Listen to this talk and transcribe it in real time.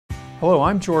Hello,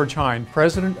 I'm George Hine,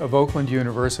 President of Oakland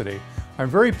University. I'm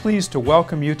very pleased to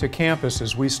welcome you to campus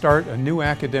as we start a new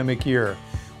academic year.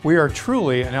 We are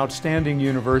truly an outstanding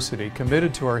university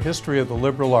committed to our history of the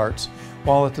liberal arts,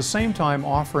 while at the same time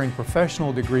offering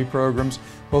professional degree programs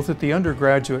both at the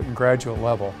undergraduate and graduate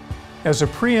level. As a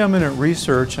preeminent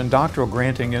research and doctoral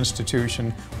granting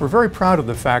institution, we're very proud of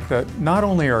the fact that not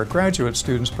only our graduate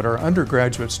students but our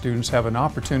undergraduate students have an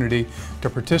opportunity to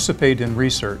participate in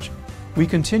research. We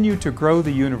continue to grow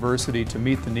the university to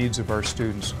meet the needs of our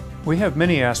students. We have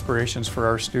many aspirations for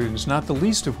our students, not the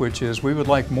least of which is we would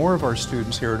like more of our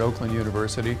students here at Oakland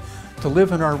University to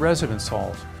live in our residence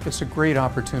halls. It's a great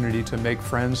opportunity to make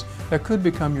friends that could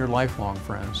become your lifelong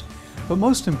friends. But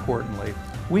most importantly,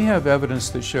 we have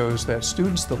evidence that shows that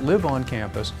students that live on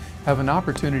campus have an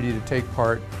opportunity to take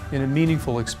part in a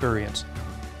meaningful experience.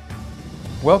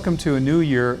 Welcome to a new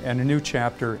year and a new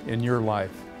chapter in your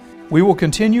life. We will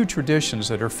continue traditions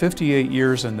that are 58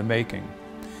 years in the making.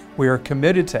 We are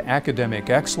committed to academic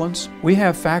excellence. We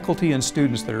have faculty and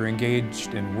students that are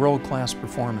engaged in world-class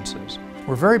performances.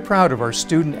 We're very proud of our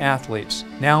student athletes.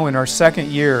 Now in our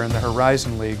second year in the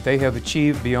Horizon League, they have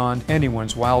achieved beyond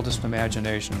anyone's wildest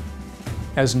imagination.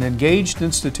 As an engaged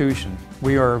institution,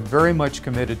 we are very much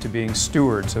committed to being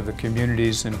stewards of the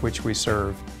communities in which we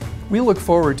serve. We look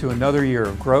forward to another year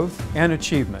of growth and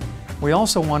achievement. We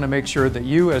also want to make sure that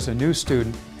you as a new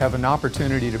student have an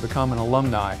opportunity to become an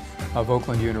alumni of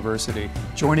Oakland University,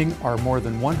 joining our more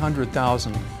than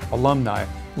 100,000 alumni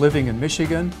living in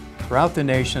Michigan, throughout the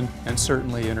nation, and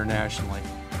certainly internationally.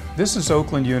 This is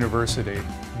Oakland University,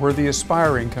 where the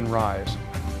aspiring can rise.